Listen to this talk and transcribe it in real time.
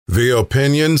The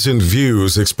opinions and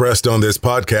views expressed on this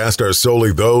podcast are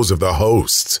solely those of the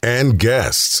hosts and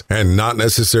guests, and not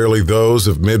necessarily those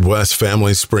of Midwest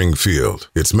Family Springfield,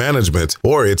 its management,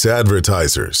 or its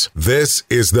advertisers. This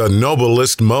is the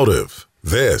Noblest Motive.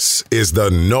 This is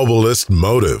the Noblest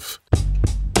Motive.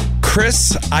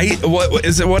 Chris,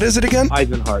 what is it again?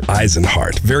 Eisenhardt.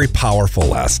 Eisenhardt. Very powerful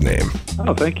last name.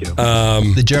 Oh, thank you.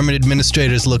 The German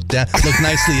administrators looked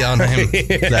nicely on him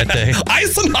that day.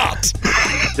 Eisenhardt!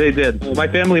 They did. Well, my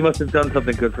family must have done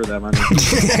something good for them.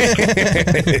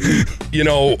 You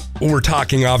know, we're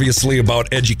talking obviously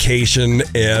about education,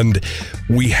 and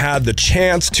we had the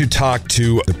chance to talk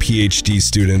to a PhD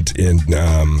student in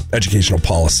educational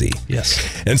policy. Yes.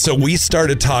 And so we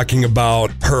started talking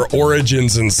about her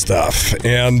origins and stuff.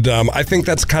 And I think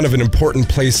that's kind of an important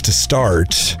place to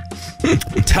start.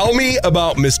 Tell me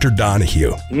about Mr.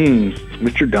 Donahue.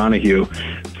 Mr. Donahue.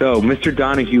 So Mr.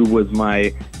 Donahue was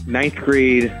my 9th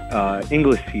grade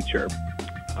English teacher.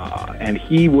 And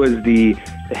he was the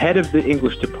head of the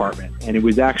English department. And it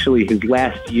was actually his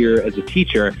last year as a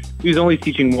teacher. He was only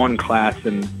teaching one class,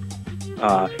 and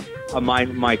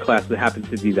my class that happens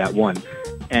to be that one.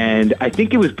 And I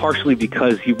think it was partially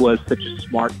because he was such a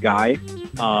smart guy.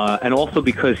 And also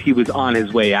because he was on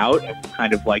his way out, and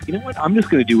kind of like, you know what, I'm just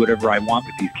going to do whatever I want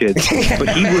with these kids. But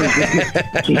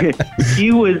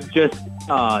he was just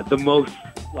the most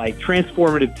like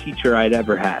transformative teacher I'd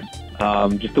ever had.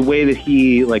 Just the way that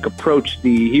he like approached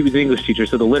he was an English teacher,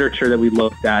 so the literature that we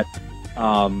looked at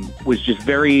was just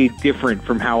very different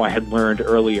from how I had learned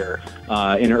earlier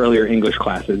in earlier English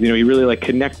classes. You know, he really like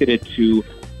connected it to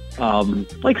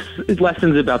like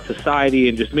lessons about society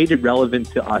and just made it relevant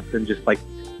to us, and just like,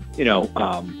 you know,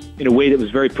 in a way that was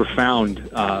very profound,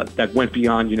 that went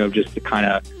beyond, you know, just the kind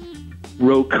of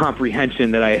rote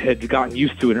comprehension that I had gotten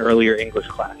used to in earlier English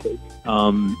classes.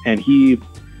 And he,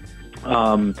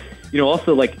 you know,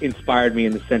 also like inspired me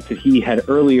in the sense that he had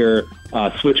earlier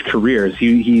switched careers.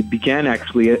 He began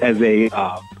actually as a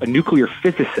nuclear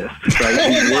physicist. Right?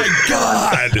 Oh my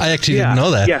God! I actually didn't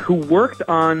know that. Yeah, who worked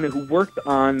on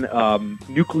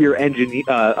nuclear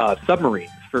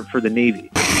submarines for the Navy.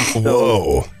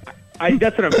 Whoa! So,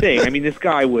 that's what I'm saying. I mean, this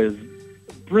guy was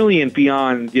brilliant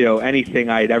beyond, you know, anything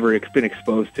I'd ever been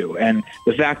exposed to, and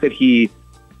the fact that he,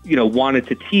 you know, wanted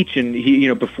to teach, and he, you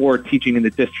know, before teaching in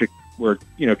the district where,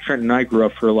 you know, Trent and I grew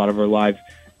up for a lot of our lives,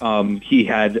 he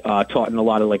had taught in a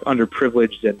lot of like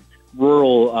underprivileged and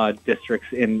rural districts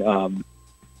in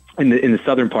the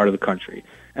southern part of the country.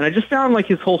 And I just found like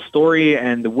his whole story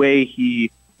and the way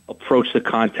he approached the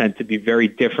content to be very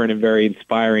different and very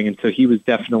inspiring. And so he was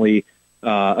definitely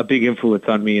a big influence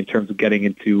on me in terms of getting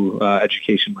into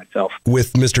education myself.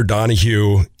 With Mr.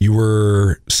 Donahue, you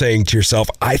were saying to yourself,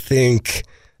 I think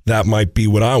that might be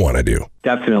what I want to do.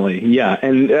 Definitely, yeah.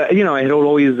 And, you know, I had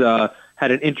always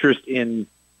had an interest in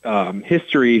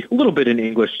history, a little bit in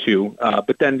English too.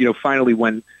 But then, you know, finally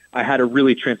when I had a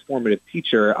really transformative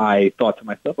teacher, I thought to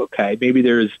myself, okay, maybe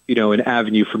there's, you know, an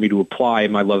avenue for me to apply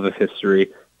my love of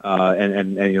history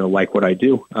and you know, like what I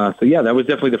do. So yeah, that was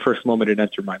definitely the first moment it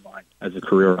entered my mind as a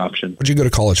career option. What'd you go to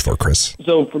college for, Chris?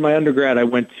 So for my undergrad, I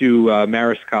went to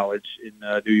Marist College in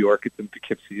New York. It's in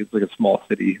Poughkeepsie. It's like a small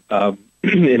city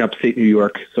in upstate New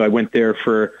York. So I went there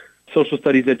for social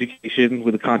studies education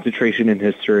with a concentration in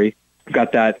history.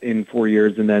 Got that in 4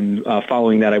 years, and then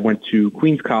following that, I went to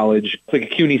Queens College. It's like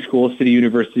a CUNY school, City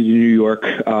University of New York,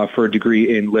 for a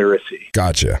degree in literacy.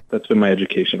 Gotcha. That's been my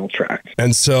educational track.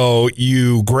 And so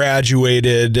you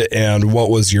graduated, and what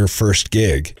was your first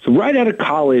gig? So right out of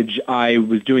college, I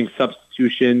was doing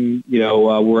substitution, you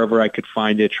know, wherever I could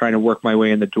find it, trying to work my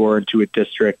way in the door into a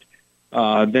district.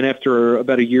 Then after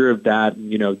about a year of that,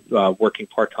 you know, working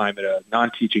part-time at a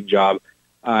non-teaching job,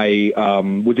 I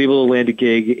was able to land a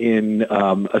gig in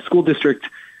a school district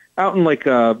out in like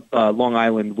Long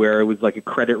Island, where it was like a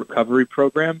credit recovery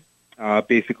program,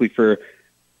 basically for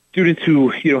students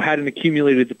who, you know, hadn't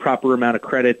accumulated the proper amount of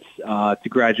credits to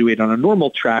graduate on a normal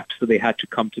track, so they had to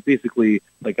come to basically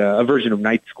like a version of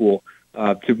night school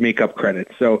to make up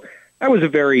credits. So that was a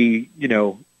very, you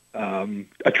know,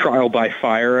 a trial by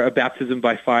fire, a baptism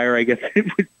by fire, I guess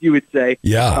you would say.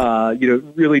 Yeah. You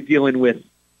know, really dealing with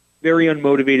very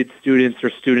unmotivated students,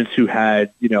 or students who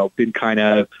had, you know, been kind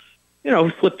of, you know,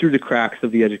 slipped through the cracks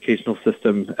of the educational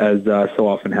system, as so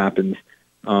often happens.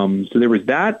 So there was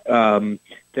that.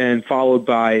 Then followed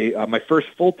by my first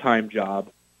full-time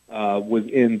job was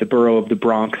in the borough of the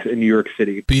Bronx in New York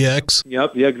City. BX?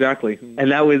 Yep, yeah, exactly. And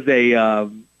that was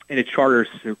in a charter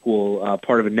school,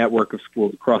 part of a network of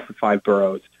schools across the 5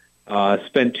 boroughs.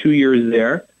 Spent 2 years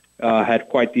there. Had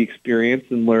quite the experience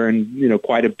and learned, you know,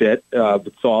 quite a bit,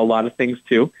 but saw a lot of things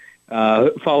too.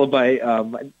 followed by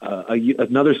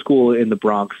another school in the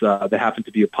Bronx that happened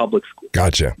to be a public school.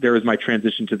 Gotcha. There was my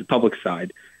transition to the public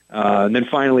side. And then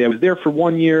finally I was there for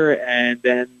 1 year, and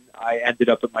then I ended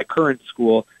up at my current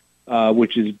school,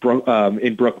 which is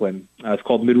in Brooklyn. It's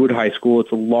called Midwood High School.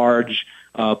 It's a large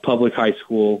public high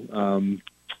school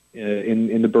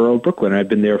in the borough of Brooklyn. I've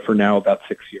been there for now about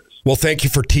 6 years. Well, thank you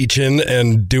for teaching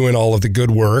and doing all of the good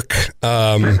work.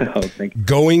 Thank you.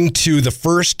 Going to the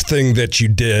first thing that you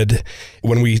did,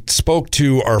 when we spoke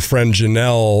to our friend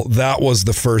Janelle, that was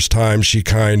the first time she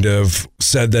kind of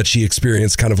said that she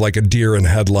experienced kind of like a deer in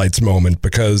headlights moment,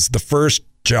 because the first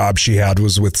job she had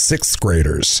was with sixth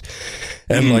graders,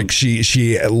 and like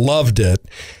she loved it.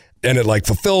 And it like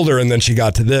fulfilled her. And then she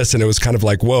got to this and it was kind of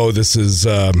like, whoa, this is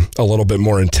a little bit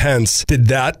more intense. Did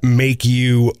that make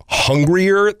you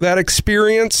hungrier, that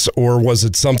experience? Or was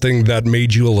it something that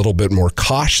made you a little bit more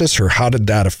cautious? Or how did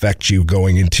that affect you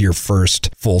going into your first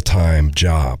full-time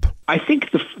job? I think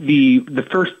the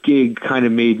first gig kind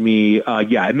of made me,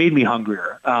 it made me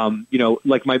hungrier.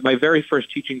 Like my very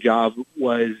first teaching job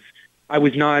I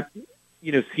was not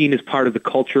seen as part of the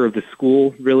culture of the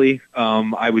school, really.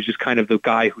 I was just kind of the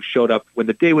guy who showed up when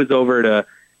the day was over to,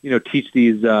 teach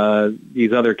these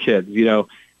other kids.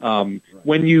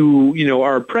 When you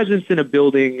are a presence in a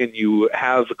building and you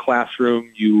have a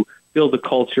classroom, you build a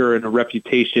culture and a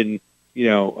reputation,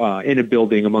 in a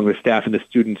building among the staff and the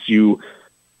students, you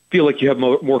feel like you have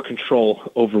more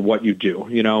control over what you do,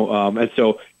 and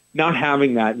so not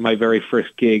having that in my very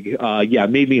first gig,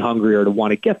 made me hungrier to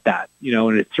want to get that,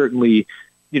 and it certainly,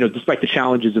 despite the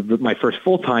challenges of my first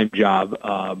full-time job,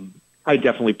 I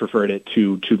definitely preferred it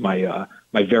to my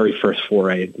very first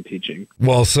foray into teaching.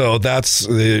 Well, so that's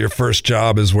your first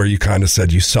job is where you kind of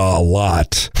said you saw a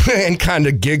lot and kind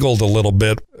of giggled a little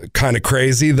bit. Kind of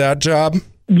crazy, that job?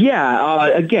 Yeah.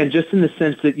 Again, just in the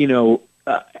sense that,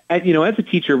 as a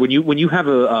teacher, when you have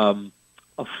a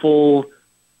full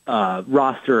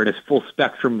roster and a full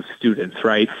spectrum of students,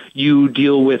 right? You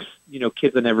deal with,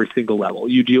 kids on every single level.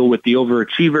 You deal with the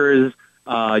overachievers,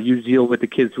 you deal with the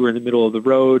kids who are in the middle of the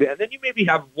road, and then you maybe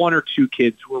have one or two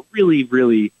kids who are really,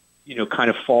 really, kind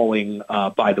of falling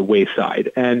by the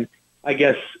wayside. And I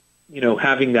guess,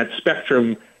 having that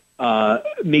spectrum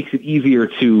makes it easier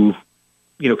to,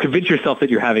 convince yourself that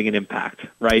you're having an impact,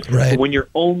 right? But when your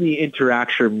only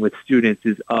interaction with students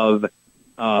is of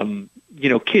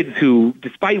kids who,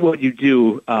 despite what you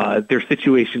do, their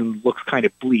situation looks kind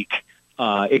of bleak.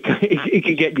 It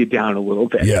can get you down a little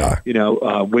bit. Yeah.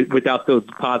 Without those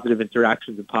positive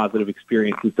interactions and positive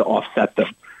experiences to offset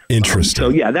them.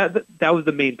 Interesting. That was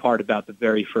the main part about the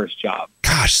very first job.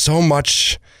 Gosh, so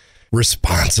much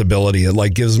responsibility. It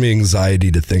like gives me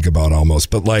anxiety to think about almost.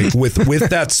 But like with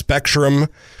that spectrum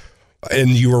and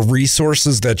your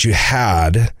resources that you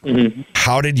had,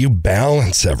 how did you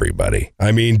balance everybody?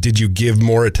 I mean, did you give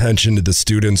more attention to the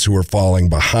students who were falling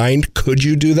behind? Could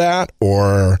you do that?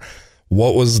 Or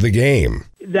what was the game?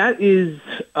 That is,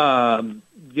 in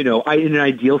an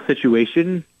ideal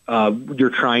situation, you're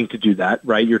trying to do that,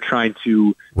 right? You're trying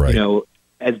to,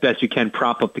 as best you can,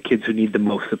 prop up the kids who need the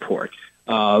most support.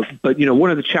 But,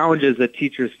 one of the challenges that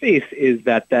teachers face is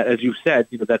that as you said,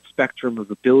 that spectrum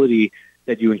of ability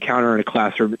that you encounter in a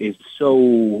classroom is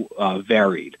so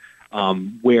varied,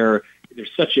 where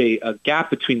there's such a gap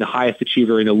between the highest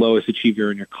achiever and the lowest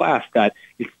achiever in your class that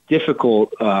it's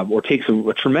difficult or takes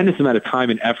a tremendous amount of time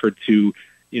and effort to,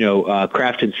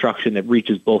 craft instruction that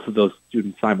reaches both of those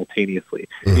students simultaneously,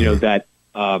 that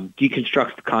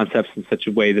deconstructs the concepts in such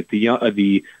a way that the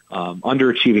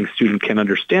underachieving student can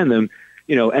understand them,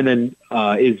 and then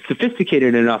is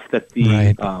sophisticated enough that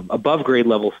the above grade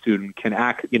level student can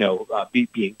act, be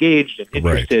engaged and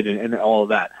interested and all of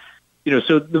that.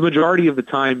 So the majority of the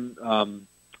time,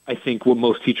 I think what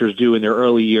most teachers do in their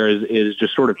early years is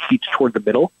just sort of teach toward the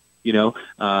middle,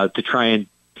 to try and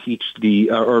teach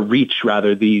reach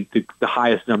the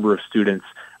highest number of students,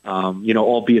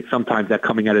 albeit sometimes that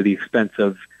coming at the expense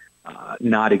of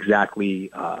not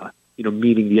exactly,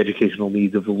 meeting the educational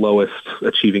needs of the lowest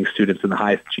achieving students and the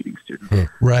highest achieving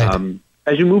students. Right.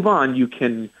 As you move on, you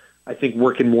can, I think,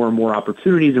 work in more and more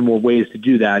opportunities and more ways to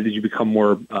do that as you become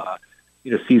more,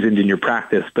 seasoned in your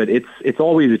practice. But it's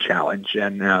always a challenge,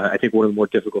 and I think one of the more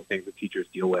difficult things that teachers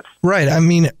deal with. Right. I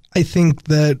mean, I think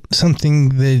that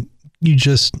something that you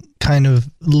just kind of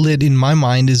lit in my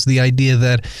mind is the idea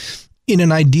that in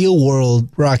an ideal world,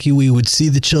 Rocky, we would see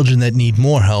the children that need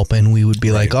more help and we would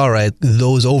be like, all right,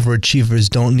 those overachievers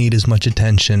don't need as much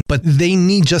attention, but they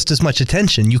need just as much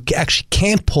attention. You actually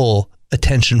can't pull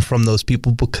attention from those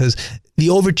people because the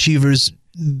overachievers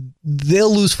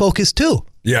they'll lose focus too.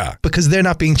 Yeah. Because they're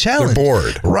not being challenged. They're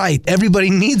bored. Right. Everybody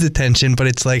needs attention, but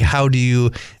it's like, how do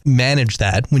you manage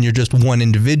that when you're just one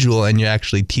individual and you're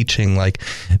actually teaching like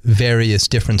various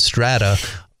different strata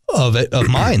of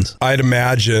minds? I'd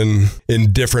imagine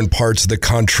in different parts of the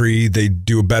country, they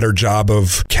do a better job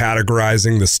of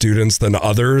categorizing the students than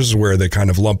others, where they kind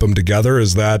of lump them together.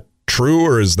 Is that true,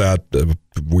 or is that a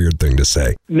weird thing to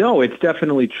say? No, it's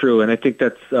definitely true. And I think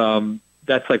that's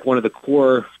like one of the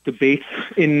core debates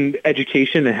in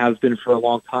education, and has been for a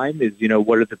long time, is,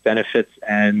 what are the benefits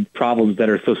and problems that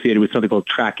are associated with something called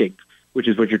tracking, which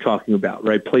is what you're talking about,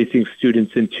 right? Placing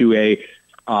students into a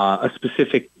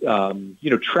specific,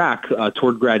 track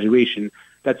toward graduation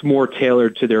that's more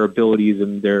tailored to their abilities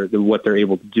and what they're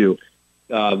able to do.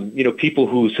 People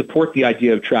who support the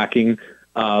idea of tracking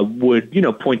would,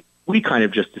 point we kind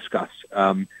of just discussed,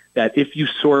 that if you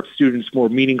sort students more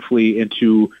meaningfully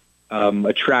into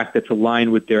a track that's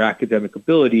aligned with their academic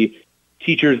ability,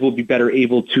 teachers will be better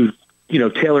able to,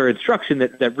 tailor instruction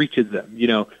that reaches them,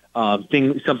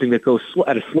 something that goes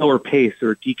at a slower pace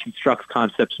or deconstructs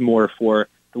concepts more for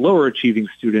the lower achieving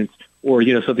students, or,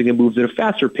 something that moves at a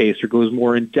faster pace or goes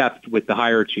more in depth with the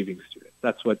higher achieving students.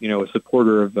 That's what, a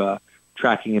supporter of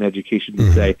tracking in education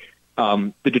would say.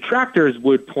 The detractors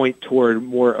would point toward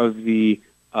more of the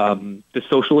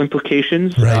social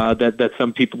implications, right, that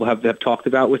some people have talked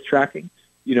about with tracking.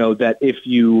 That if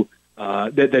you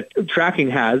that tracking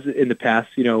has in the past,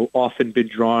 often been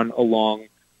drawn along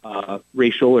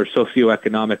racial or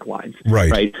socioeconomic lines.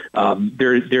 Right.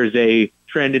 There's a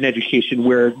trend in education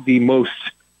where the most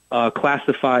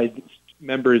classified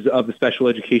members of the special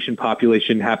education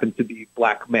population happen to be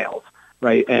Black males.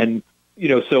 Right. And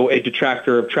so a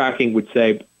detractor of tracking would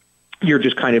say, you're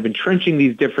just kind of entrenching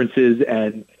these differences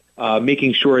and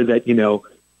making sure that,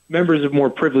 members of more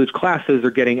privileged classes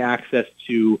are getting access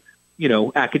to,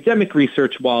 academic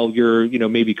research, while you're,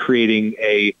 maybe creating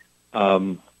a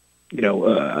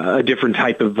different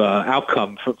type of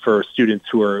outcome for students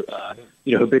who are,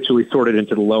 habitually sorted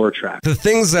into the lower track. The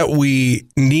things that we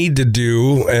need to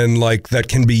do and that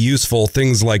can be useful,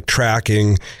 things like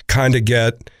tracking, kind of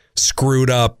get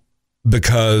screwed up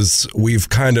because we've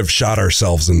kind of shot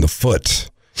ourselves in the foot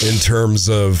in terms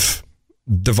of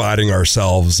dividing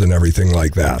ourselves and everything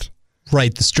like that.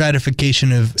 Right, the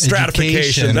stratification of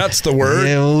education. That's the word.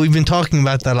 Yeah, well, we've been talking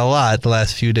about that a lot the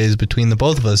last few days between the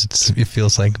both of us, it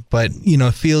feels like. But,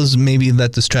 it feels maybe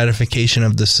that the stratification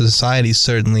of the society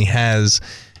certainly has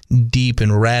deep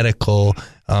and radical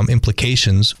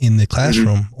implications in the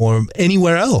classroom or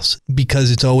anywhere else,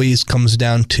 because it always comes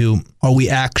down to, are we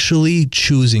actually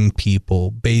choosing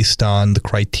people based on the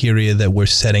criteria that we're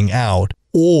setting out,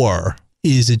 or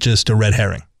is it just a red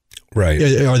herring? Right.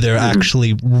 Are there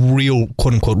actually real,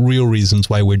 quote unquote, real reasons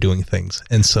why we're doing things?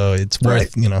 And so it's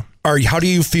worth, How do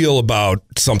you feel about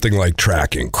something like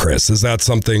tracking, Chris? Is that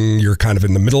something you're kind of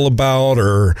in the middle about,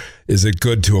 or is it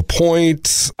good to a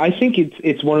point? I think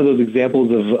it's one of those examples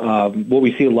of what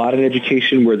we see a lot in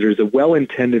education, where there's a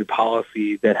well-intended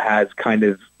policy that has kind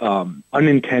of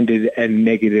unintended and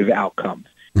negative outcomes,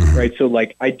 right? So,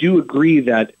 I do agree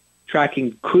that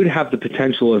tracking could have the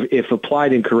potential of, if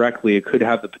applied incorrectly, it could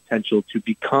have the potential to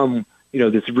become,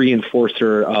 this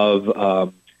reinforcer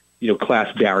of,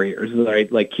 class barriers, right?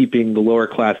 Like keeping the lower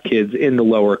class kids in the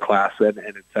lower class and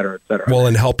et cetera, et cetera. Well,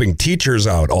 and helping teachers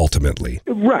out ultimately.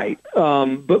 Right.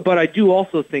 But I do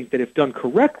also think that if done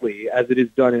correctly, as it is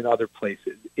done in other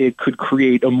places, it could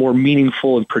create a more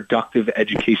meaningful and productive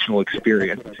educational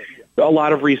experience. A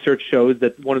lot of research shows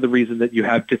that one of the reasons that you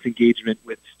have disengagement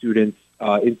with students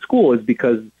in school is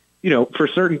because, for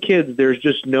certain kids, there's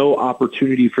just no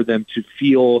opportunity for them to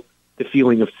feel the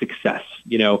feeling of success.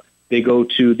 They go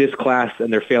to this class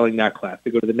and they're failing that class.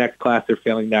 They go to the next class, they're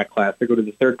failing that class. They go to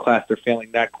the third class, they're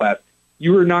failing that class.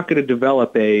 You are not going to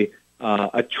develop a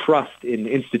trust in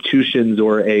institutions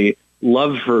or a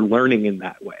love for learning in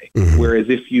that way. Whereas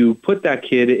if you put that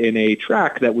kid in a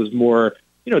track that was more,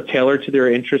 tailored to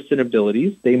their interests and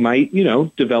abilities, they might,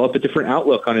 develop a different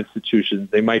outlook on institutions.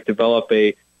 They might develop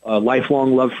a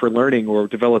lifelong love for learning, or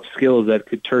develop skills that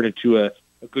could turn into a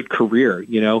good career,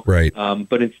 Right.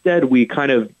 But instead, we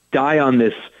kind of die on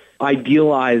this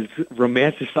idealized,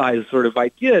 romanticized sort of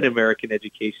idea in American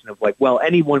education of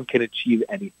anyone can achieve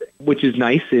anything, which is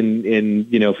nice in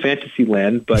fantasy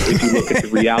land. But if you look at the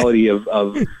reality of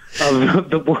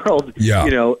the world,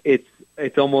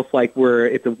 it's almost like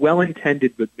it's a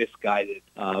well-intended but misguided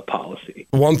policy.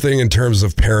 One thing in terms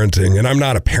of parenting, and I'm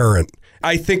not a parent,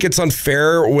 I think it's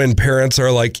unfair when parents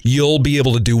are like, you'll be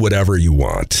able to do whatever you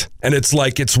want. And it's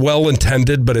like, it's well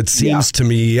intended, but it seems to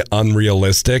me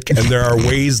unrealistic. And there are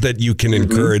ways that you can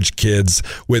encourage kids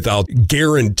without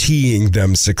guaranteeing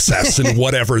them success in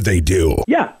whatever they do.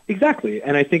 Yeah, exactly.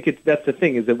 And I think that's the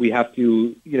thing, is that we have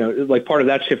to, like part of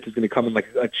that shift is going to come in like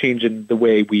a change in the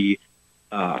way we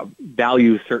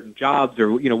value certain jobs,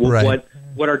 or,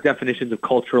 what our definitions of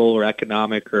cultural or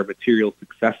economic or material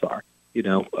success are.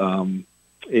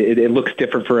 It looks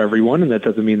different for everyone, and that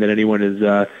doesn't mean that anyone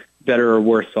is better or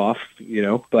worse off,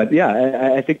 But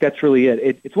yeah, I think that's really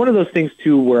it. It's one of those things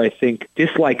too, where I think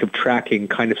dislike of tracking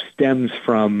kind of stems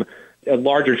from a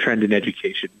larger trend in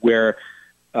education, where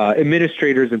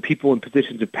administrators and people in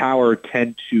positions of power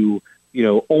tend to,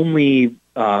 only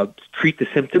treat the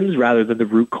symptoms rather than the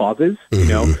root causes,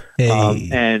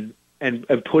 and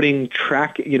putting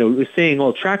saying,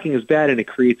 well, tracking is bad and it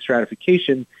creates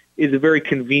stratification is a very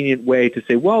convenient way to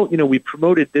say, well, we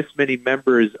promoted this many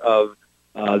members of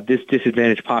this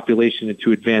disadvantaged population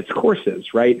into advanced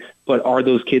courses, right? But are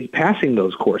those kids passing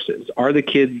those courses? Are the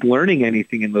kids learning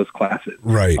anything in those classes?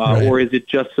 Right. Or is it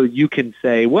just so you can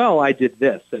say, well, I did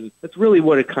this? And that's really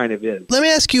what it kind of is. Let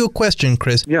me ask you a question,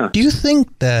 Chris. Yeah. Do you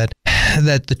think that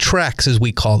the tracks, as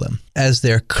we call them, as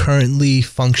they're currently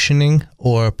functioning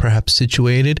or perhaps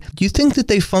situated, do you think that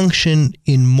they function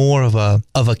in more of a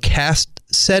caste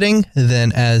setting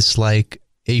than as like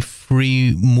a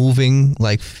free moving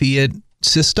like fiat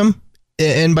system?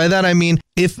 And by that I mean,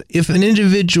 if an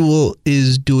individual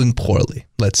is doing poorly,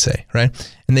 let's say, right,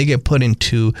 and they get put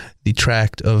into the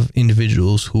tract of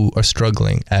individuals who are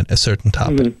struggling at a certain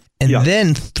topic, and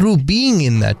then through being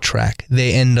in that track,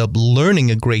 they end up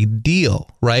learning a great deal,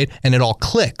 right? And it all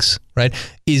clicks, right?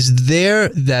 Is there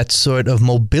that sort of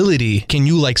mobility? Can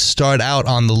you like start out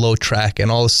on the low track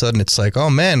and all of a sudden it's like, oh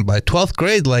man, by 12th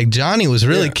grade, like Johnny was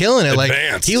really killing it.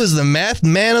 Advanced. Like he was the math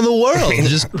man of the world.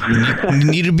 Just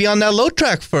needed to be on that low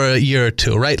track for a year or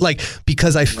two, right? Like,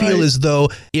 because I feel as though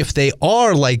if they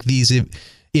are like these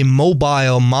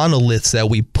immobile monoliths that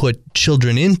we put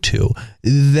children into,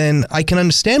 then I can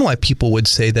understand why people would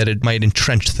say that it might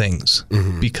entrench things.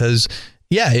 Because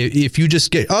if you just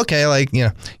get, okay, like,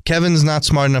 Kevin's not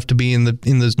smart enough to be in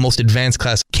the most advanced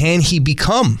class. Can he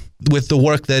become, with the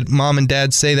work that mom and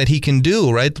dad say that he can do,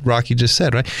 right? Rocky just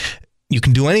said, right? You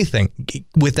can do anything.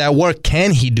 With that work,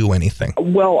 can he do anything?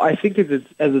 Well, I think as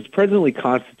it's presently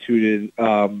constituted,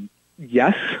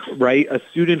 yes, right. A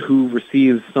student who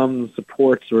receives some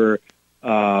supports or,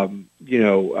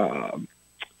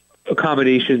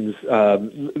 accommodations,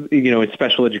 in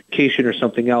special education or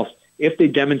something else, if they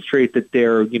demonstrate that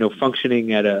they're,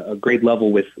 functioning at a grade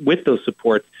level with those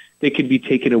supports, they can be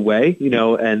taken away,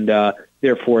 and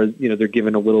therefore, they're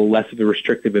given a little less of a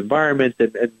restrictive environment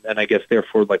and I guess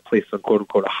therefore like placed on quote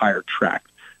unquote a higher track.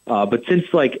 But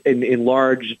since like in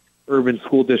large urban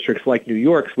school districts like New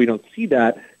York's, we don't see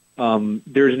that.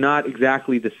 There's not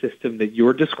exactly the system that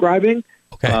you're describing.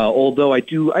 Okay. Although I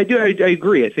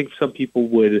agree. I think some people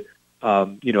would,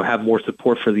 have more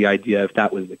support for the idea if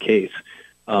that was the case.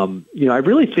 I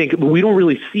really think we don't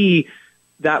really see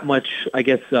that much, I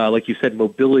guess, like you said,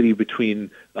 mobility between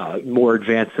more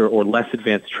advanced or less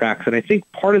advanced tracks. And I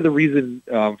think part of the reason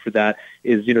for that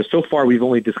is, so far we've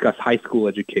only discussed high school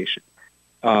education.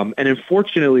 And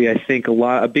unfortunately, I think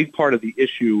a big part of the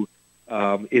issue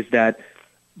is that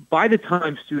by the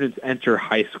time students enter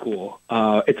high school,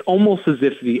 it's almost as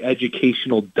if the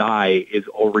educational die is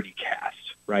already cast,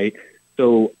 right?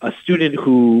 So a student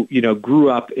who, grew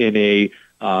up in a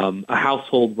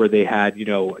household where they had,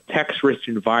 a text-rich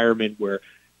environment where,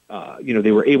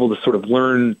 they were able to sort of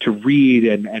learn to read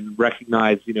and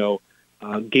recognize,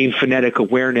 gain phonetic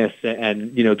awareness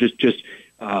and, just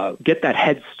get that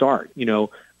head start,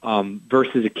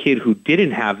 versus a kid who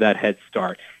didn't have that head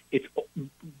start. It's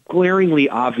glaringly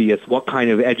obvious what kind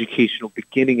of educational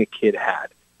beginning a kid had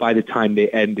by the time they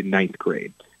end in ninth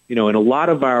grade. And a lot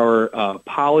of our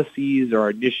policies, our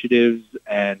initiatives,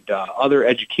 and other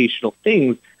educational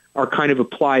things are kind of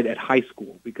applied at high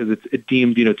school because it's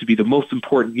deemed, to be the most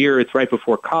important year. It's right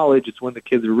before college. It's when the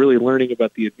kids are really learning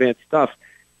about the advanced stuff.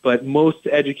 But most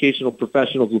educational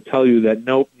professionals will tell you that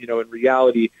nope, in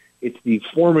reality, it's the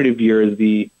formative years,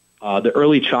 the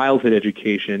early childhood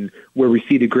education where we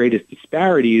see the greatest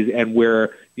disparities and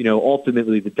where,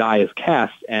 ultimately the die is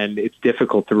cast and it's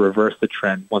difficult to reverse the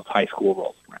trend once high school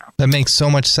rolls around. That makes so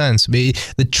much sense. The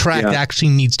track actually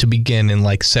needs to begin in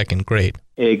like second grade.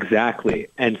 Exactly.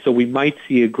 And so we might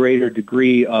see a greater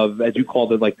degree of, as you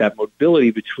called it, like that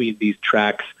mobility between these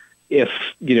tracks, if,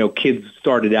 kids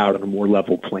started out on a more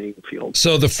level playing field.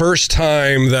 So the first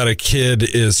time that a kid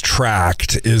is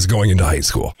tracked is going into high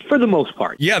school? For the most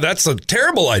part. Yeah, that's a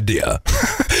terrible idea.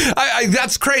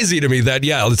 That's crazy to me that,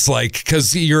 it's like,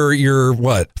 because you're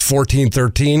what, 14,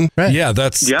 13? Right. Yeah,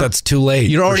 that's too late.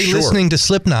 You're already listening to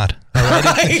Slipknot.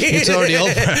 Already. It's already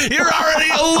over. You're already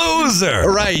a loser.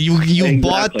 Right.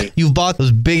 You've bought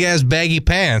those big ass baggy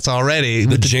pants already.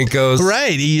 The Jinkos.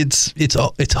 Right.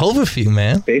 It's over for you,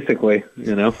 man. Basically,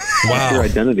 Wow. Your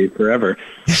identity forever.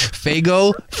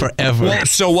 Fago forever. Well,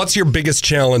 so what's your biggest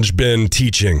challenge been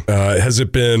teaching? Has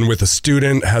it been with a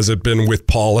student? Has it been with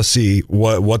policy?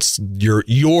 What's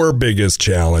your biggest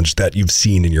challenge that you've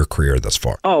seen in your career thus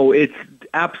far? Oh, it's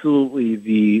absolutely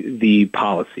the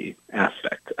policy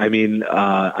aspect. I mean,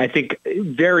 I think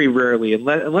very rarely,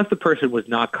 unless the person was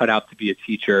not cut out to be a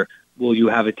teacher, will you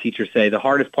have a teacher say, the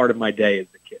hardest part of my day is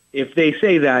the kid. If they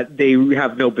say that, they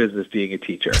have no business being a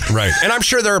teacher. Right. And I'm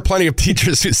sure there are plenty of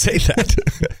teachers who say that.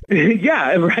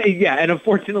 Yeah, right. Yeah. And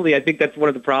unfortunately, I think that's one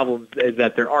of the problems is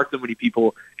that there are so many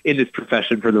people in this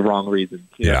profession for the wrong reasons.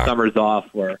 Summers off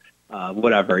or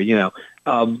whatever,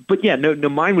 But yeah, no,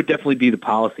 mine would definitely be the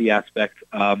policy aspect.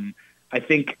 I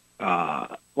think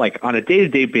like on a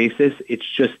day-to-day basis, it's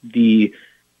just the,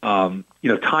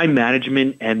 time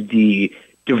management and the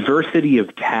diversity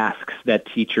of tasks that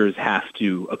teachers have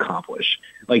to accomplish.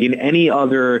 Like in any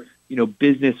other,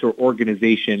 business or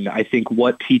organization, I think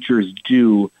what teachers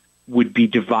do would be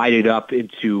divided up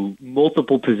into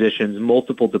multiple positions,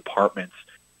 multiple departments,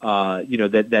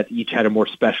 that each had a more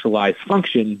specialized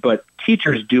function, but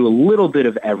teachers do a little bit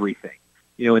of everything.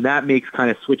 And that makes kind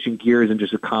of switching gears and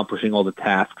just accomplishing all the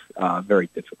tasks very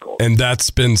difficult. And that's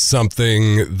been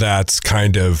something that's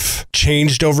kind of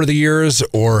changed over the years,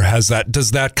 or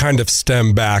does that kind of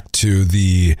stem back to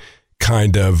the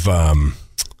kind of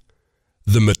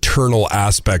the maternal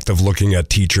aspect of looking at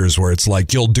teachers where it's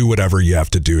like you'll do whatever you have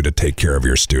to do to take care of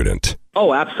your student?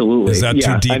 Oh, absolutely. Is that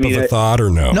too deep of a thought or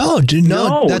no? No,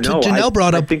 that's what Janelle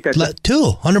brought up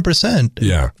too, 100%.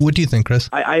 Yeah. What do you think, Chris?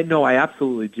 I know, I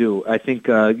absolutely do. I think,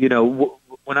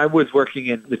 when I was working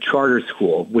in the charter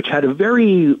school, which had a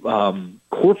very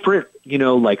corporate,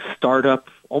 like startup,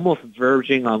 almost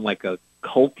verging on like a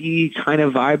culty kind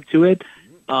of vibe to it,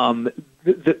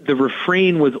 the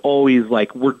refrain was always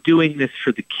like, we're doing this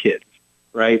for the kids,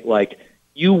 right? Like,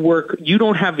 you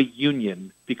don't have a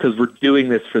union because we're doing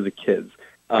this for the kids.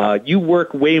 You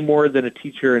work way more than a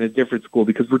teacher in a different school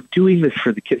because we're doing this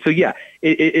for the kids. So yeah,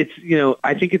 it's,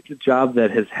 I think it's a job that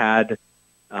has had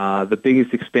the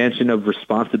biggest expansion of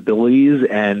responsibilities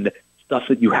and stuff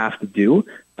that you have to do.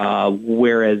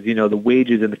 Whereas, the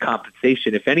wages and the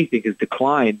compensation, if anything, has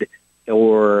declined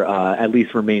or at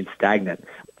least remained stagnant.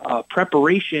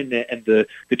 Preparation and the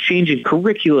change in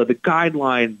curricula, the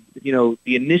guidelines,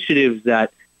 the initiatives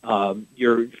that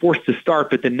you're forced to start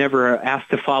but then never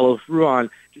asked to follow through on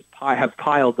just have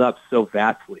piled up so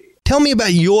vastly. Tell me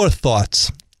about your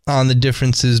thoughts on the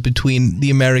differences between the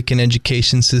American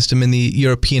education system and the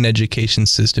European education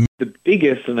system. The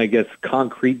biggest and I guess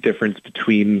concrete difference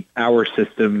between our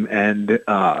system and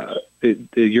the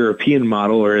European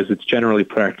model, or as it's generally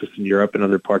practiced in Europe and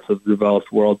other parts of the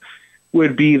developed world,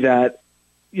 would be that,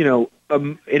 in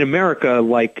America,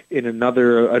 like in a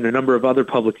number of other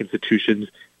public institutions,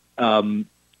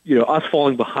 us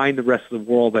falling behind the rest of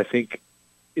the world, I think,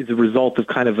 is a result of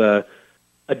kind of a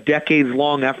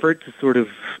decades-long effort to sort of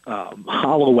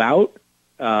hollow out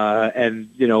and,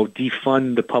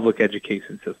 defund the public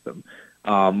education system,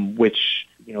 which,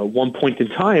 at one point in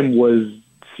time was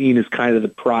seen as kind of the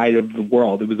pride of the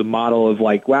world. It was a model of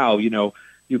like, wow,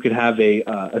 you could have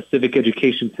a civic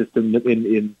education system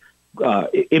in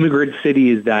immigrant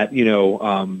cities that,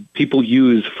 people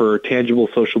use for tangible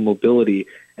social mobility.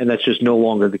 And that's just no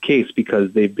longer the case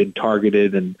because they've been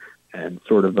targeted and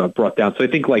sort of brought down. So I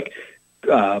think like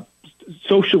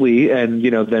socially and,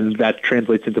 then that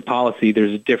translates into policy,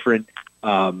 there's a different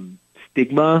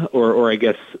stigma or I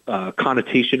guess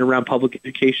connotation around public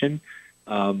education.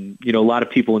 A lot of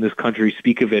people in this country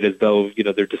speak of it as though,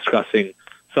 they're discussing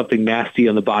something nasty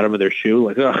on the bottom of their shoe,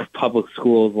 like public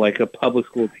schools, like a public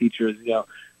school teachers,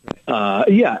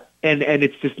 and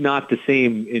it's just not the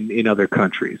same in other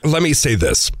countries. Let me say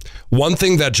this. One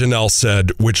thing that Janelle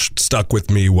said, which stuck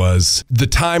with me, was the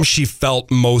time she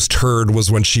felt most heard was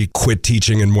when she quit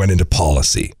teaching and went into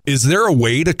policy. Is there a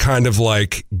way to kind of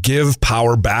like give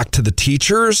power back to the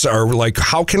teachers, or like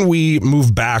how can we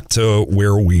move back to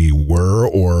where we were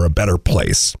or a better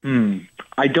place?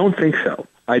 I don't think so.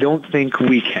 I don't think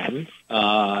we can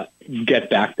get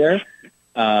back there.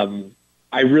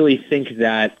 I really think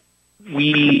that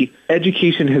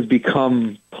education has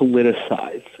become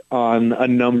politicized on a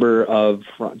number of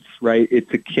fronts, right?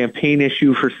 It's a campaign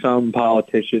issue for some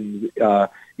politicians,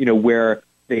 where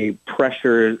they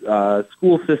pressure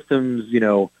school systems,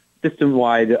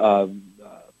 system-wide,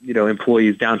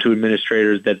 employees down to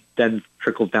administrators that then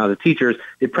trickles down to teachers.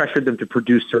 They pressured them to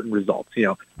produce certain results.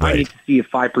 Right. I need to see a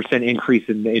 5% increase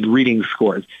in reading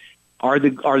scores. Are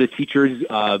the teachers,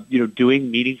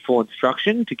 doing meaningful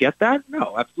instruction to get that?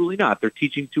 No, absolutely not. They're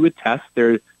teaching to a test.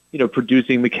 They're,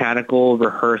 producing mechanical,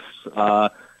 rehearse,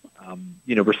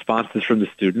 responses from the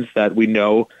students that we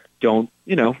know don't,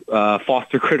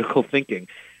 foster critical thinking.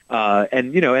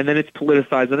 And then it's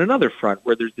politicized on another front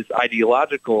where there's this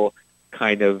ideological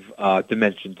kind of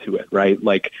dimension to it, right?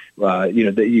 Like, that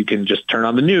you can just turn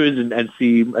on the news and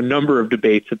see a number of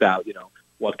debates about,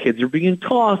 what kids are being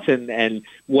taught and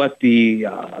what the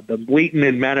blatant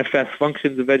and manifest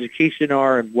functions of education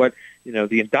are and what,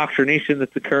 the indoctrination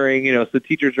that's occurring, so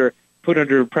teachers are put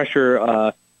under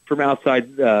pressure from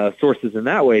outside sources in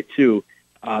that way too.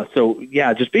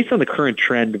 Just based on the current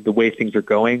trend of the way things are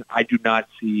going, I do not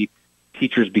see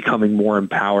teachers becoming more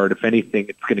empowered. If anything,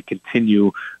 it's going to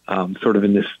continue sort of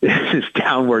in this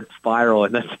downward spiral.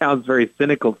 And that sounds very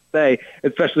cynical to say,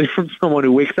 especially from someone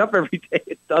who wakes up every day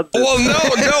and does this. Well, no.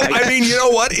 I mean, you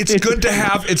know what? It's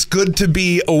good to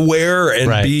be aware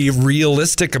and be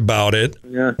realistic about it.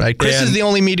 Yeah. Right. Chris is the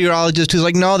only meteorologist who's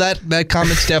like, no, that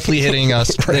comment's definitely hitting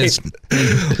us. Right.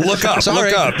 Look up.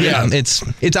 Sorry. Look up. Yeah.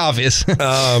 It's obvious.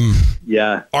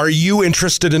 Yeah. Are you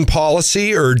interested in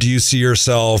policy, or do you see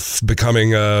yourself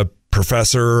becoming a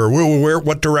professor, or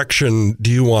what direction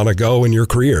do you want to go in your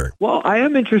career? Well, I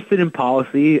am interested in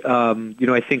policy.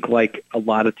 I think like a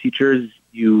lot of teachers,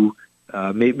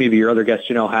 maybe your other guests,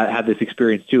 had this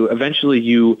experience too. Eventually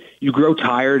you grow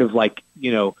tired of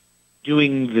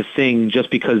doing the thing just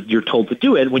because you're told to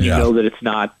do it when you know that it's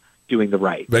not doing the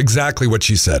right. Exactly what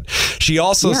she said. She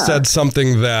also said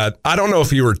something that I don't know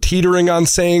if you were teetering on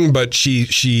saying, but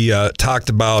she talked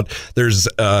about there's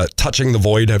Touching the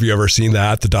Void. Have you ever seen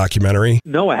that, the documentary?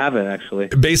 No, I haven't actually.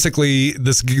 Basically,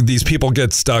 these people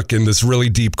get stuck in this really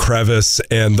deep crevice,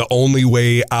 and the only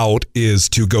way out is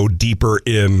to go deeper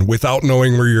in without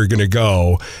knowing where you're going to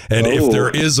go. And if there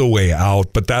is a way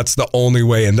out, but that's the only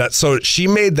way. And so she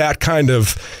made that kind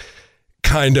of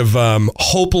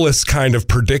hopeless kind of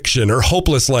prediction, or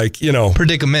hopeless,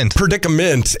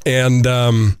 predicament. And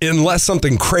unless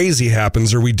something crazy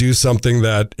happens, or we do something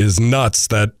that is nuts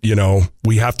that,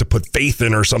 we have to put faith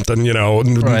in or something,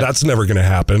 that's never going to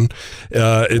happen.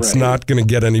 It's not going to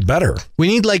get any better. We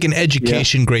need like an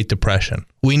education Great Depression.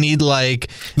 We need like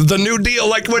the New Deal.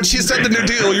 Like when she said the New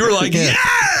Deal, you were like, yeah.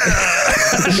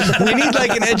 We need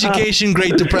like an education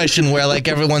Great Depression where like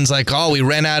everyone's like, oh, we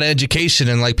ran out of education,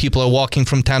 and like people are walking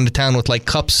from town to town with like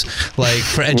cups like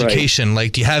for education.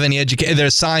 Like, do you have any education?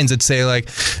 There's signs that say like,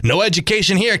 no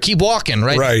education here, keep walking,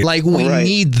 right? Like we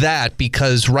need that,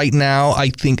 because right now I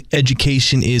think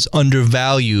education is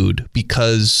undervalued,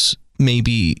 because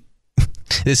maybe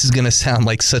this is going to sound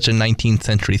like such a 19th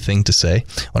century thing to say,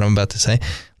 what I'm about to say.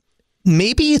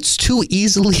 Maybe it's too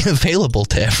easily available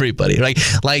to everybody.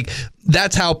 Like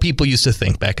that's how people used to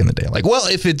think back in the day. Like, well,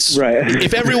 if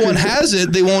everyone has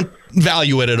it, they won't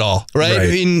value it at all, right? I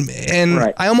mean,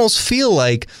 I almost feel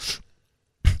like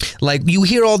you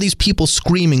hear all these people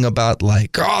screaming about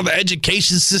like, oh, the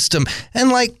education system,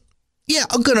 and like, yeah,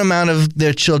 a good amount of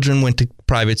their children went to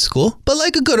private school, but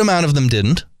like a good amount of them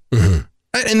didn't. Mm-hmm.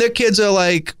 Right? And their kids are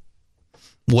like,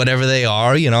 whatever they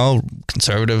are,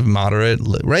 conservative, moderate,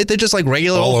 right? They're just like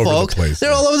regular old folks.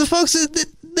 They're all over the folks.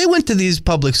 They went to these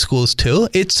public schools too.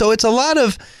 It's a lot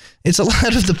of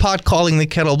the pot calling the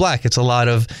kettle black. It's a lot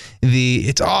of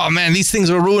oh man, these things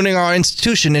are ruining our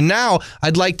institution. And now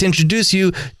I'd like to introduce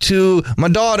you to my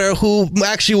daughter, who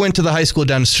actually went to the high school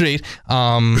down the street.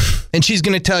 And she's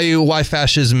going to tell you why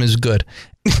fascism is good.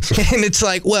 And it's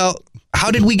like, well,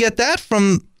 how did we get that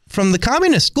from the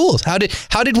communist schools? How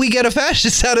did we get a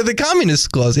fascist out of the communist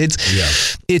schools?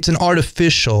 It's an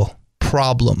artificial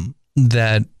problem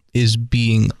that is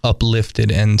being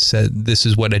uplifted and said, this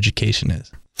is what education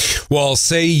is. Well,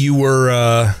 say you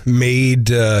were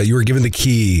you were given the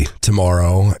key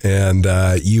tomorrow, and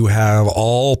you have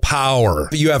all power.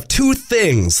 You have two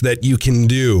things that you can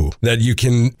do, that you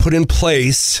can put in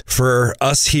place for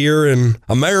us here in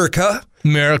America.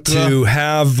 To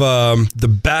have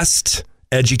the best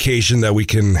education that we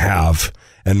can have.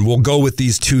 And we'll go with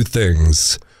these two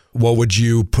things. What would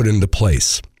you put into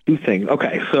place? Two things.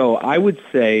 Okay. So I would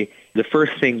say the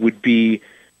first thing would be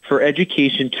for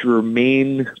education to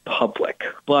remain public,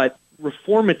 but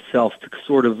reform itself to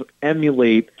sort of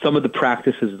emulate some of the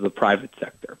practices of the private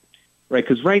sector. right?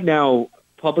 Because right now,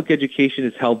 public education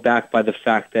is held back by the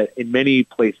fact that in many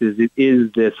places it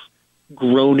is this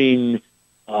groaning,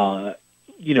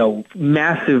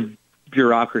 massive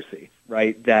bureaucracy,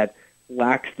 right, that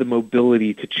lacks the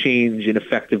mobility to change in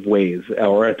effective ways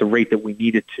or at the rate that we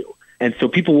need it to. And so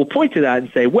people will point to that and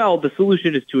say, well, the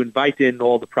solution is to invite in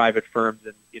all the private firms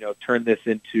and, turn this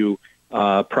into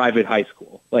private high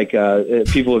school. Like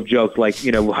people have joked, like,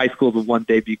 high school will one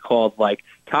day be called like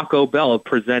Taco Bell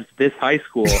presents this high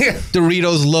school.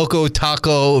 Doritos Loco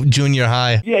Taco Junior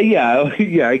High. Yeah,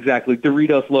 exactly.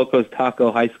 Doritos Locos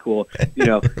Taco High School,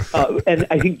 and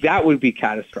I think that would be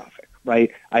catastrophic,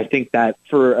 right? I think that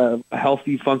for a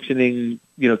healthy, functioning,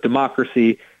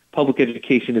 democracy, public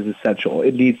education is essential.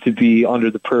 It needs to be under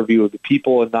the purview of the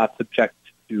people and not subject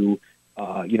to,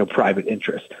 private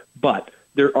interest. But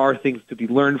there are things to be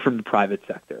learned from the private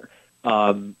sector,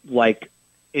 like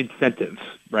incentives,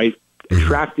 right?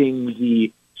 Attracting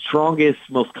the strongest,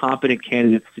 most competent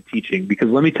candidates to teaching. Because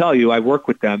let me tell you, I work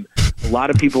with them. A lot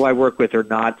of people I work with are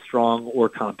not strong or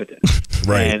competent.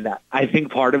 Right. And I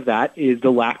think part of that is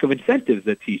the lack of incentives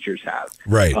that teachers have.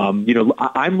 Right.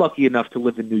 I'm lucky enough to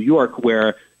live in New York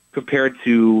where compared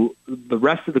to the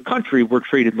rest of the country, we're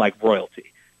treated like royalty.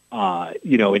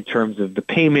 In terms of the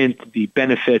payment, the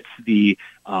benefits, the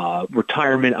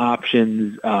retirement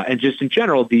options, and just in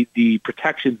general, the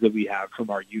protections that we have from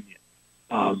our union.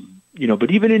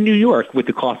 But even in New York, with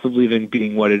the cost of living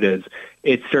being what it is,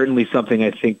 it's certainly something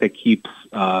I think that keeps,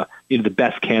 the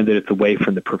best candidates away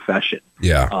from the profession.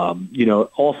 Yeah.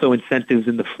 Also incentives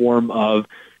in the form of,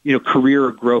 career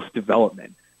growth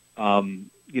development.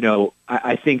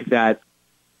 I think that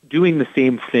doing the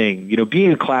same thing,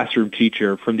 being a classroom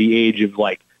teacher from the age of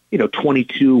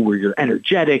 22, where you're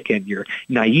energetic and you're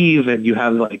naive and you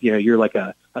have you're like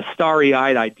a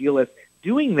starry-eyed idealist,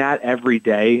 doing that every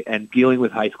day and dealing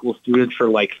with high school students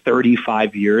for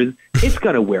 35 years, it's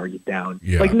going to wear you down.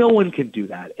 Yeah. No one can do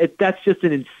that. That's just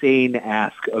an insane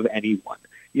ask of anyone,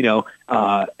 and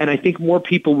I think more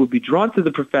people would be drawn to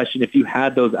the profession if you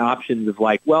had those options of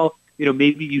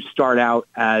maybe you start out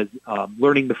as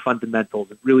learning the fundamentals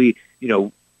and really,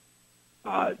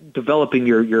 developing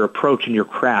your approach and your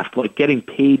craft, getting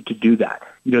paid to do that.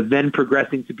 Then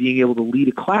progressing to being able to lead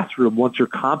a classroom once you're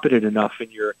competent enough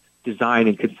in your design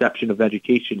and conception of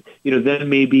education. Then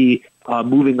maybe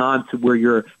moving on to where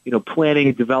you're, planning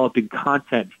and developing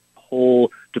content,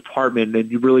 whole department,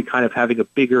 and you're really kind of having a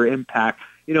bigger impact.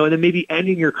 And then maybe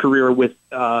ending your career with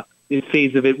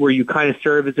phase of it where you kind of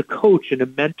serve as a coach and a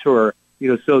mentor,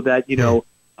 so that,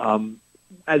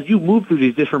 as you move through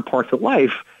these different parts of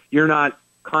life, you're not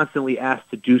constantly asked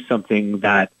to do something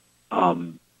that,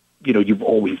 you've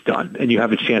always done, and you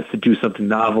have a chance to do something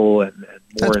novel and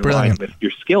more in line with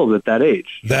your skills at that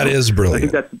age. That is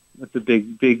brilliant. I think that's a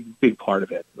big part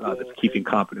of it, that's keeping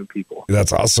competent people.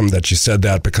 That's awesome that you said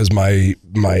that, because my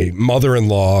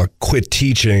mother-in-law quit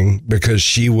teaching because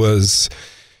she was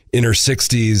in her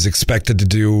 60s expected to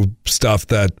do stuff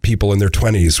that people in their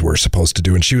 20s were supposed to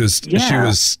do. And she was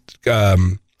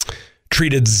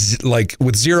treated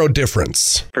with zero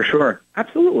difference. For sure.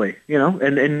 Absolutely.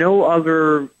 And no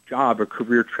other job or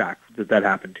career track does that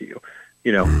happen to you.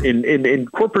 In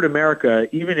corporate America,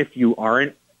 even if you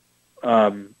aren't,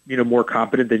 more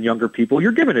competent than younger people,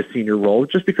 you're given a senior role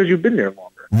just because you've been there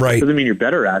longer. Right. Doesn't mean you're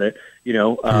better at it,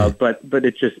 but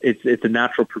it's a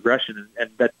natural progression, and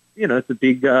that, it's a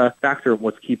big factor of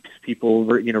what keeps people,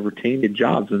 retained in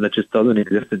jobs, and that just doesn't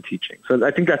exist in teaching. So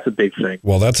I think that's a big thing.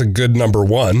 Well, that's a good number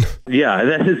one. Yeah,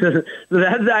 it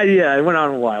went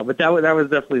on a while, but that was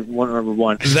definitely number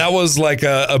one. That was like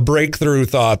a breakthrough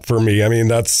thought for me. I mean,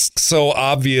 that's so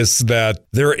obvious that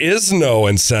there is no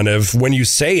incentive when you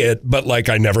say it, but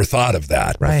I never thought of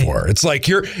that before. It's like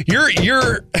you're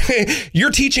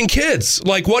teaching kids.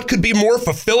 What could be more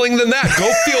fulfilling than that?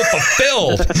 Go feel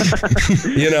fulfilled.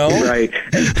 Right.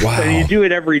 Wow. And you do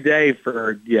it every day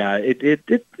for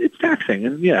it's taxing,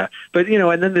 and but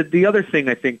and then the other thing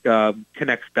I think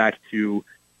connects back to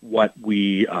what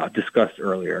we discussed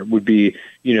earlier would be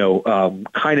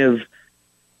kind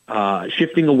of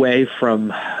shifting away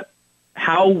from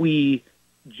how we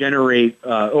generate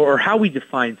or how we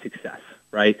define success.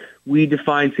 Right. We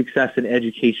define success in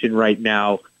education right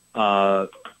now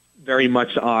very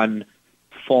much on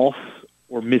false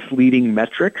or misleading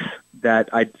metrics that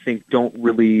I think don't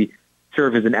really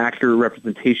serve as an accurate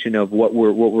representation of what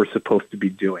we're supposed to be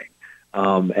doing.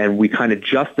 And we kind of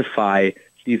justify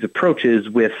these approaches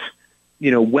with,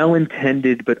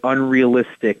 well-intended but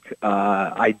unrealistic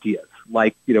ideas,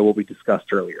 like, what we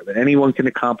discussed earlier, that anyone can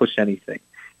accomplish anything.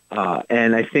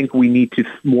 And I think we need to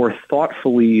more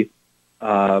thoughtfully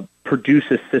produce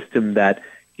a system that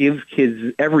gives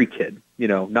kids, every kid,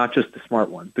 not just the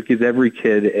smart ones, but gives every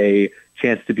kid a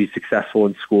chance to be successful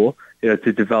in school, to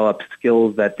develop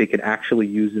skills that they can actually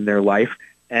use in their life,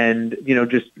 and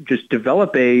just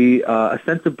develop a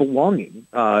sense of belonging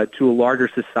to a larger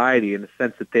society, in the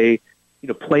sense that they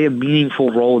play a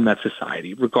meaningful role in that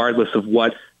society, regardless of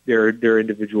what their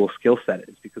individual skill set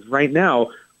is. Because right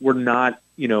now we're not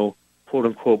quote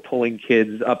unquote pulling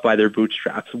kids up by their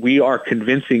bootstraps. We are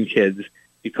convincing kids,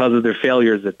 because of their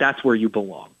failures, that that's where you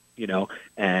belong.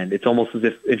 And it's almost as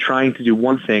if in trying to do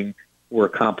one thing, we're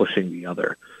accomplishing the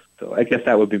other. So I guess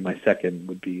that would be my second,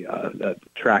 would be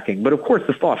tracking. But of course,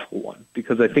 the thoughtful one,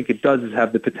 because I think it does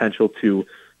have the potential to,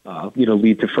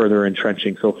 lead to further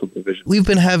entrenching social division. We've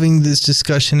been having this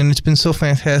discussion, and it's been so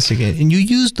fantastic. And you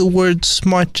used the word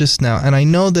smart just now, and I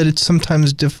know that it's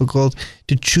sometimes difficult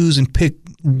to choose and pick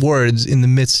words in the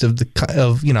midst of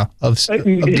discussing,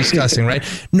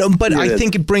 right? No, but I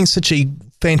think it brings such a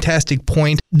fantastic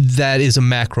point that is a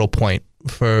macro point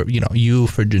for you,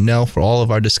 for Janelle, for all of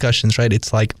our discussions, right?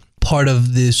 It's like part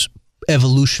of this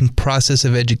evolution process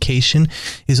of education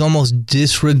is almost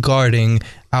disregarding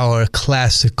our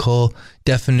classical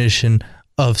definition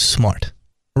of smart,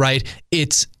 right?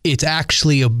 It's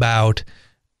actually about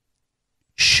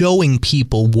showing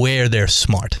people where they're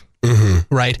smart. Mm-hmm.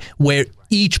 Right? Where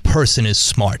each person is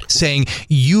smart, saying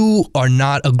you are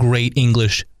not a great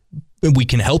English. We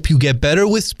can help you get better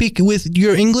with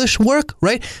your English work,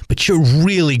 right? But you're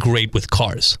really great with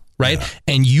cars, right? Yeah.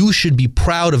 And you should be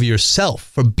proud of yourself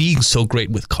for being so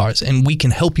great with cars. And we can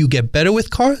help you get better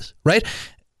with cars, right?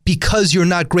 Because you're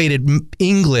not great at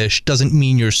English doesn't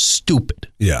mean you're stupid.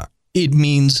 Yeah. It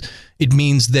means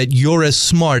that you're as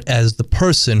smart as the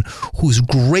person who's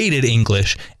great at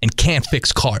English and can't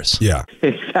fix cars. Yeah,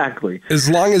 exactly. As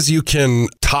long as you can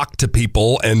talk to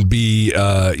people and be,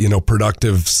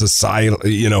 productive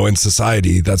in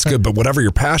society, that's good. But whatever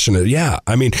you're passionate,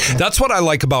 that's what I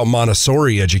like about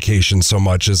Montessori education so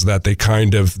much, is that they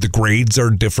the grades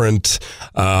are different.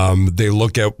 They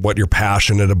look at what you're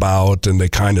passionate about, and they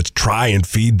kind of try and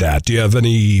feed that. Do you have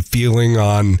any feeling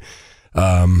on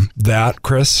that,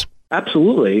 Chris?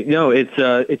 Absolutely. No, it's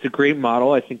a great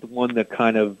model. I think the one that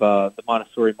the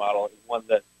Montessori model is one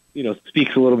that,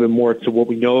 speaks a little bit more to what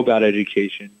we know about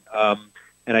education. And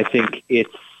I think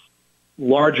its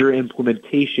larger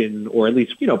implementation, or at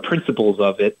least, principles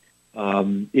of it,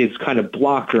 is kind of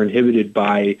blocked or inhibited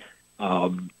by,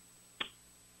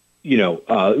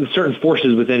 certain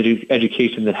forces within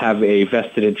education that have a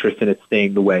vested interest in it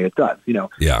staying the way it does. A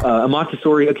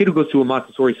kid who goes to a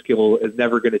Montessori school is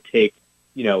never going to take,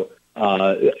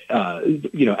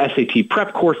 SAT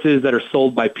prep courses that are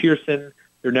sold by Pearson.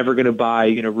 They're never going to buy,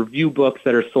 review books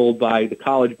that are sold by the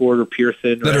College Board or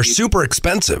Pearson. That are super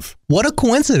expensive. What a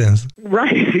coincidence.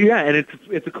 Right. Yeah. And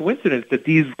it's a coincidence that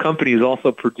these companies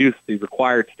also produce the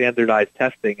required standardized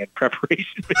testing and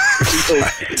preparation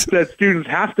materials that students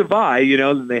have to buy,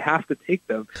 and they have to take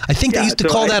them. I think they used to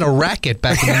call that a racket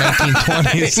back in the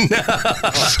 1920s.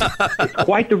 It's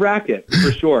quite the racket,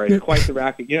 for sure. It's quite the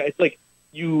racket. It's like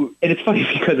and it's funny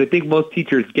because I think most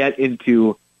teachers get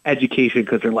into education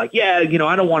because they're like, I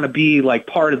don't want to be like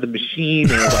part of the machine,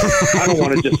 or like, I don't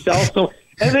want to just sell. So,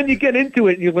 and then you get into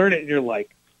it and you learn it and you're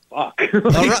like, fuck.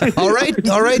 All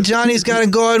right. Johnny's got to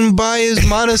go out and buy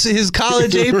his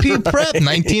college AP prep,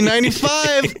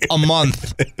 $19.95 a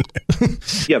month.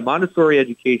 Yeah, Montessori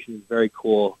education is very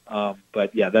cool.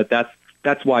 But yeah,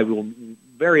 that's why we'll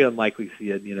very unlikely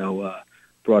see it,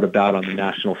 brought about on the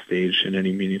national stage in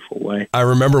any meaningful way. I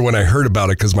remember when I heard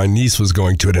about it because my niece was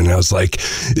going to it, and I was like,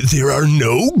 there are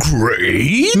no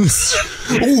grades?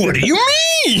 What do you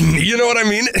mean? You know what I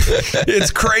mean?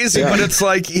 It's crazy, but it's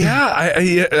like,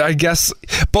 I guess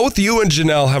both you and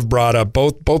Janelle have brought up,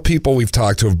 both people we've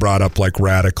talked to have brought up like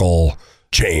radical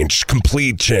change,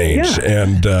 complete change. Yeah,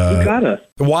 and you got us.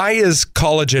 Why is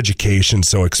college education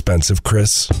so expensive,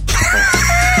 Chris?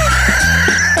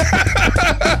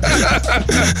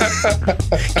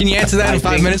 Can you answer that in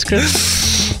 5 minutes,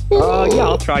 Chris? Yeah,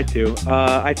 I'll try to.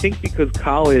 I think because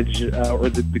college, or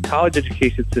the college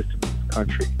education system in this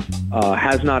country,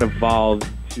 has not evolved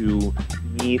to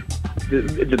meet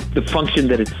the function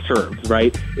that it serves,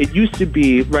 right? It used to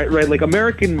be, right, like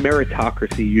American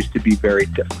meritocracy used to be very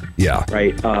different. Yeah.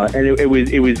 Right? And it was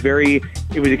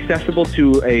accessible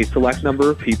to a select number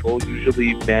of people,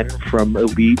 usually men from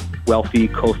elite, wealthy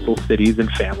coastal cities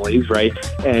and families, right?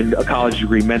 And a college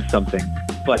degree meant something.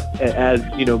 But as,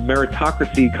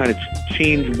 meritocracy kind of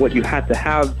changed what you had to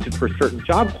have for certain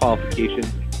job qualifications,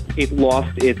 it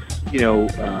lost its,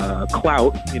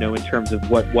 clout, in terms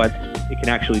of what it can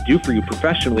actually do for you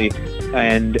professionally,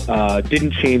 and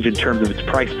didn't change in terms of its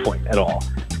price point at all.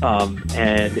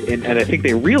 And I think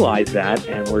they realized that,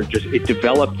 and it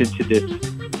developed into this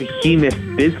behemoth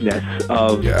business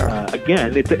of,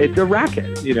 again, it's a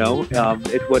racket, you know,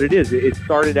 it's what it is. It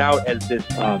started out as this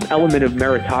element of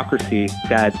meritocracy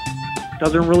that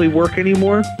doesn't really work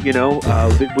anymore, you know,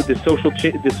 with the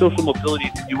social mobility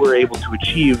that you were able to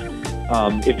achieve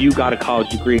if you got a college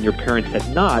degree and your parents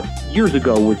had not, years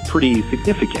ago was pretty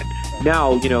significant.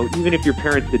 Now, you know, even if your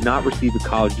parents did not receive a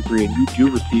college degree and you do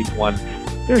receive one,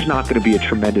 there's not going to be a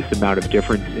tremendous amount of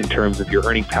difference in terms of your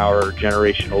earning power or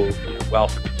generational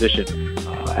wealth or position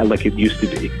like it used to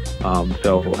be.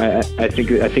 So I think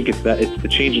it's the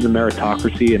change in the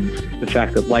meritocracy and the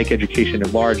fact that, like education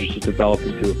at large, is just developed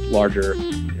into a larger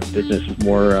business with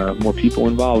more people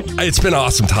involved. It's been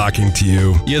awesome talking to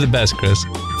you. You're the best, Chris.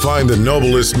 Find the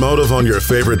Noblest Motive on your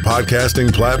favorite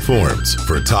podcasting platforms.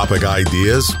 For topic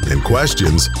ideas and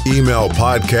questions, email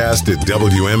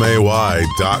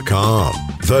podcast@wmay.com.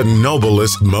 The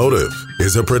Noblest Motive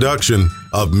is a production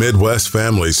of Midwest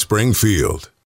Family Springfield.